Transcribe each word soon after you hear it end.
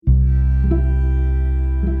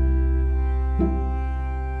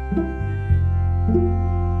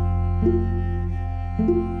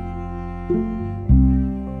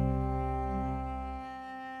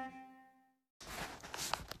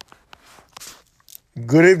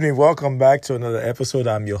Good evening. Welcome back to another episode.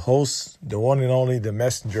 I'm your host, the one and only, the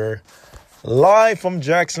messenger, live from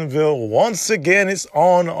Jacksonville. Once again, it's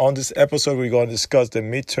on this episode. We're going to discuss the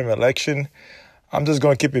midterm election. I'm just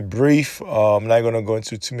going to keep it brief. I'm not going to go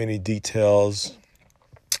into too many details.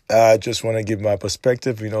 I just want to give my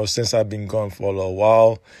perspective. Since I've been gone for a little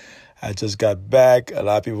while, I just got back. A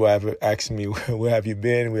lot of people have asked me, where have you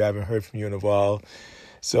been? We haven't heard from you in a while.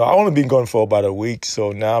 So I only been gone for about a week.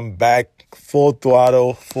 So now I'm back, full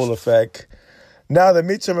throttle, full effect. Now the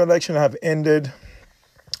midterm election have ended.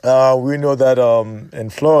 We know that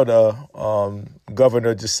in Florida,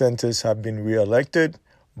 Governor DeSantis have been reelected.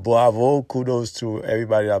 Bravo, kudos to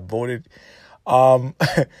everybody that voted. I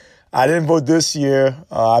didn't vote this year.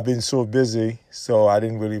 I've been so busy, so I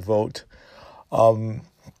didn't really vote.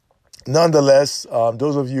 Nonetheless,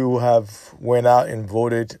 those of you who have went out and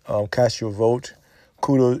voted, cast your vote.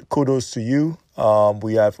 Kudos to you.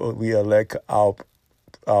 We elect our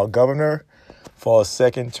governor for a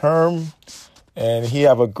second term, and he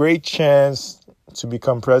have a great chance to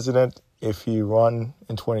become president if he run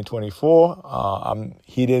in 2024.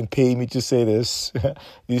 He didn't pay me to say this.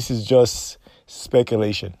 This is just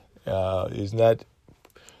speculation. It's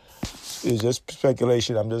just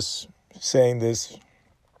speculation. I'm just saying this,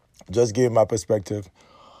 just giving my perspective.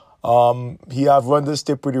 He have run this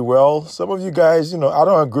state pretty well. Some of you guys, I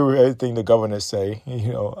don't agree with everything the governor say.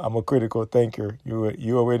 I'm a critical thinker.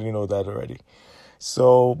 You already know that already.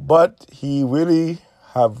 So, but he really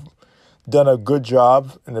have done a good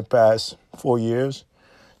job in the past 4 years.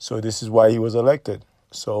 So this is why he was elected.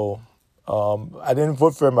 So, I didn't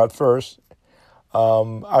vote for him at first.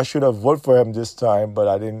 I should have voted for him this time, but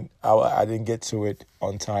I didn't get to it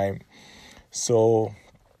on time. So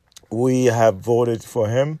we have voted for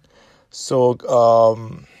him. So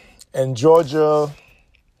in Georgia,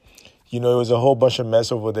 it was a whole bunch of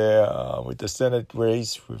mess over there with the Senate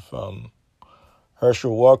race with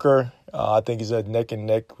Herschel Walker. I think it's a neck and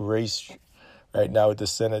neck race right now with the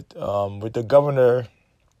Senate. With the governor,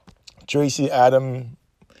 Tracy Adams,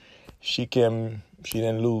 she didn't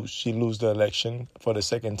lose. She lost the election for the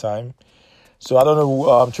second time. So I don't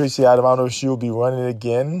know, Tracy Adams, I don't know if she'll be running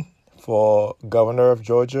again for governor of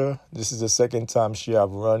Georgia. This is the second time she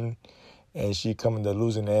have run, and she coming to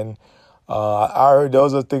losing end. I heard there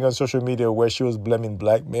was a thing on social media where she was blaming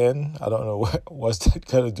black men. I don't know what's that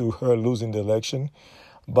got to do with her losing the election,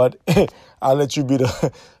 but I'll let you be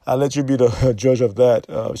the judge of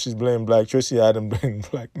that. She's blaming Tracy Adams blaming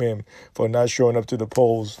black men for not showing up to the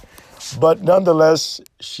polls. But nonetheless,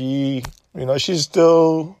 she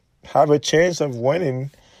still have a chance of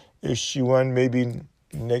winning if she won maybe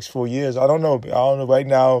next 4 years. I don't know right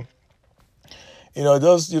now.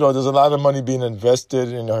 There's a lot of money being invested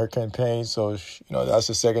in her campaign. So, that's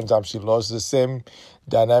the second time she lost. The same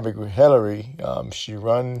dynamic with Hillary. She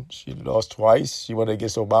lost twice. She went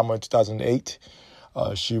against Obama in 2008.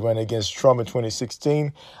 She went against Trump in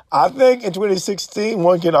 2016. I think in 2016,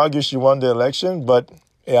 one can argue she won the election, but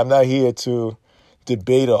I'm not here to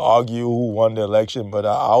debate or argue who won the election. But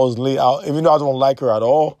even though I don't like her at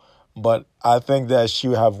all, but I think that she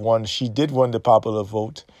did win the popular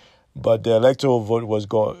vote. But the electoral vote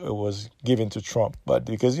was given to Trump. But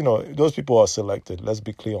because, those people are selected. Let's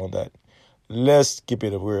be clear on that. Let's keep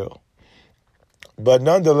it real. But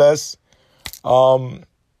nonetheless,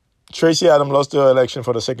 Tracy Adams lost the election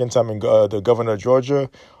for the second time in the governor of Georgia.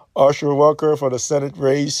 Herschel Walker for the Senate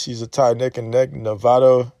race. He's a tie neck and neck.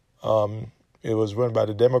 Nevada, it was run by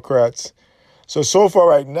the Democrats. So far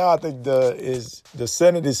right now, I think the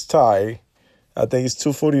Senate is tied. I think it's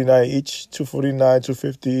 249 each, 249,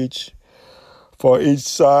 250 each for each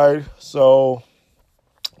side. So,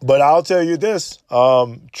 but I'll tell you this,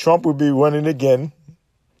 Trump will be running again.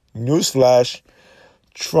 Newsflash,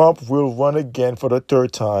 Trump will run again for the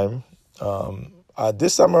third time.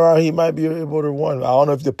 This time around, he might be able to run. I don't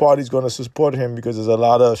know if the party's going to support him because there's a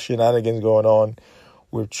lot of shenanigans going on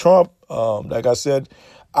with Trump. Like I said,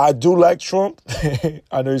 I do like Trump.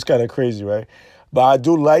 I know he's kind of crazy, right? But I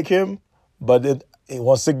do like him. But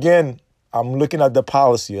once again, I'm looking at the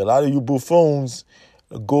policy. A lot of you buffoons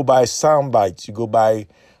go by sound bites. You go by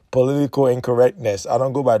political incorrectness. I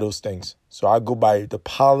don't go by those things. So I go by the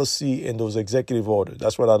policy and those executive orders.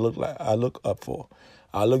 That's what I look up for.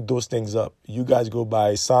 I look those things up. You guys go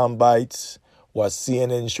by sound bites, what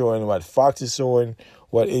CNN is showing, what Fox is showing,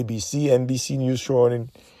 what ABC, NBC News showing.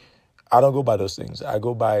 I don't go by those things. I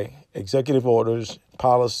go by executive orders,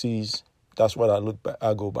 policies. That's what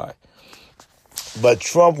I go by. But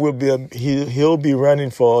Trump will be he'll be running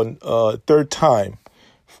for a third time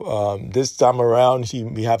this time around,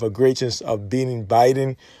 we have a great chance of beating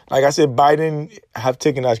Biden. Like I said, Biden have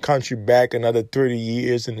taken our country back another 30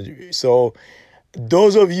 years. So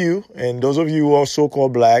those of you who are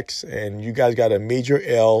so-called blacks, and you guys got a major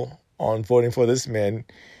L on voting for this man.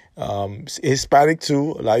 Hispanic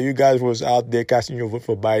too. A lot of you guys was out there casting your vote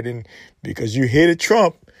for Biden because you hated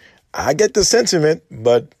Trump. I get the sentiment,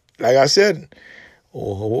 but like I said,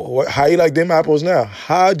 how you like them apples now?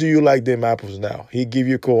 How do you like them apples now? He give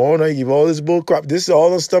you corona, he give all this bull crap. This is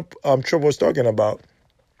all the stuff Trump was talking about.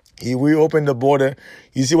 He reopened the border.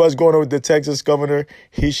 You see what's going on with the Texas governor?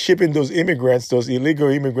 He's shipping those immigrants, those illegal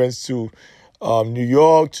immigrants, to New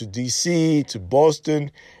York, to D.C., to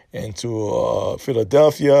Boston, and to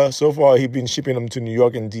Philadelphia. So far, he's been shipping them to New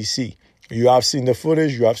York and D.C. You have seen the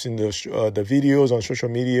footage. You have seen the videos on social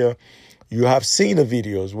media. You have seen the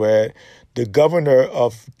videos where the governor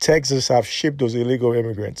of Texas have shipped those illegal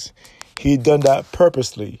immigrants. He done that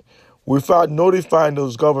purposely without notifying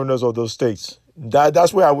those governors of those states.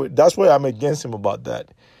 That's why I'm against him about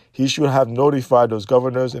that. He should have notified those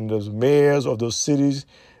governors and those mayors of those cities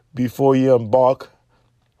before he embark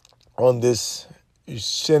on this,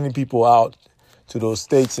 sending people out to those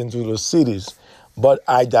states and to those cities. But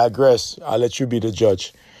I digress. I'll let you be the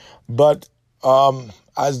judge. But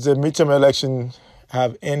as the midterm election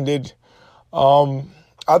have ended, I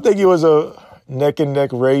think it was a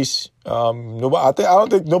neck-and-neck race. I don't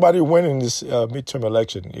think nobody won in this midterm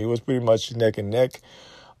election. It was pretty much neck-and-neck.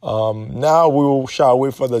 Now we shall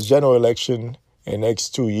wait for the general election in the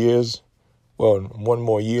next 2 years. Well, one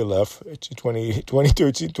more year left.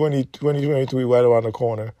 2023 right around the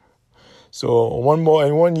corner. So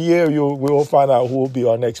in 1 year, we will find out who will be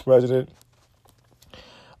our next president.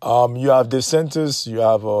 You have DeSantis. You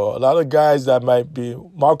have a lot of guys that might be.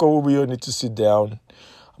 Marco Rubio need to sit down.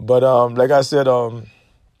 But like I said,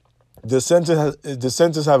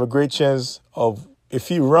 DeSantis have a great chance of, if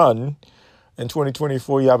he run in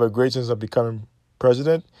 2024, you have a great chance of becoming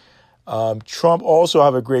president. Trump also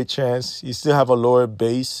have a great chance. He still have a lower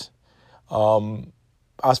base.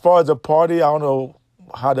 As far as the party, I don't know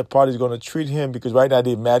how the party is going to treat him, because right now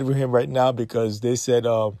they're mad with him right now because they said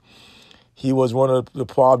he was one of the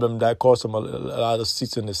problem that cost him a lot of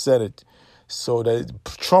seats in the Senate. So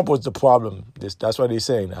Trump was the problem. That's what they're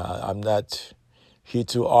saying. I'm not here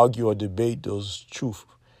to argue or debate those truth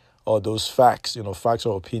or those facts, facts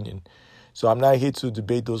or opinion. So I'm not here to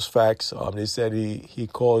debate those facts. They said he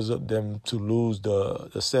caused them to lose the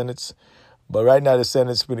Senates. But right now the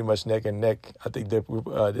Senate's pretty much neck and neck. I think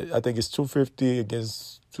it's 250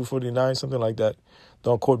 against 249, something like that.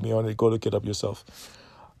 Don't quote me on it. Go look it up yourself.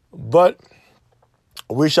 But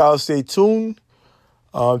we shall stay tuned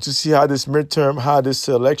to see how this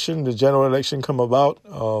election, the general election, come about.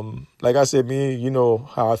 Like I said, you know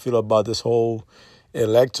how I feel about this whole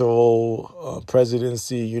electoral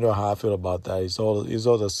presidency. You know how I feel about that. It's all a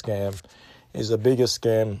scam. It's the biggest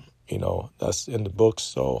scam, that's in the books.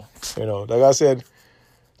 So, like I said,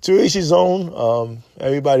 to each his own.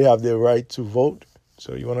 Everybody have their right to vote.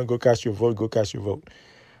 So you want to go cast your vote, go cast your vote.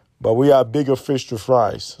 But we have bigger fish to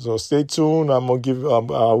fry. So stay tuned. I'm going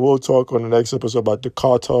to we'll talk on the next episode about the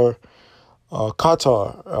Qatar,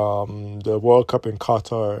 the World Cup in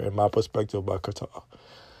Qatar, and my perspective about Qatar.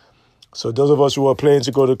 So those of us who are planning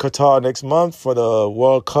to go to Qatar next month for the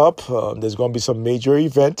World Cup, there's going to be some major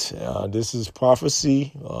event. This is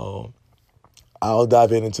prophecy. I'll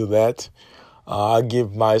dive into that. I'll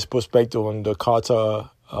give my perspective on the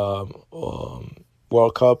Qatar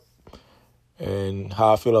World Cup and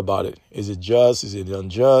how I feel about it. Is it just? Is it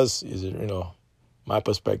unjust? Is it, my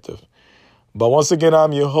perspective. But once again,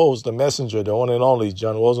 I'm your host, the messenger, the one and only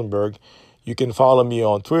John Rosenberg. You can follow me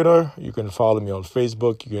on Twitter. You can follow me on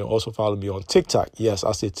Facebook. You can also follow me on TikTok. Yes,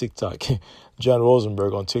 I say TikTok. John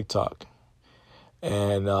Rosenberg on TikTok.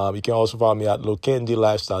 And you can also follow me at Lil Candy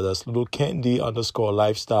Lifestyle. That's Lil Candy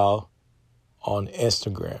 _lifestyle on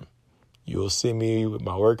Instagram. You'll see me with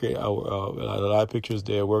my work, a lot of pictures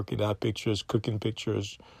there, working out pictures, cooking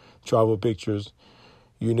pictures, travel pictures.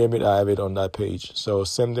 You name it, I have it on that page. So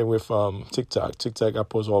same thing with TikTok. TikTok, I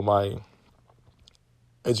post all my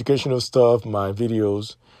educational stuff, my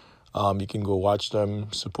videos. You can go watch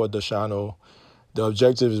them, support the channel. The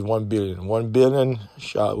objective is 1 billion. 1 billion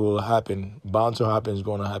will happen. Bound to happen, is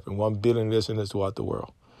going to happen. 1 billion listeners throughout the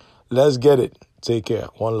world. Let's get it. Take care.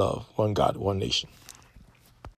 One love, one God, one nation.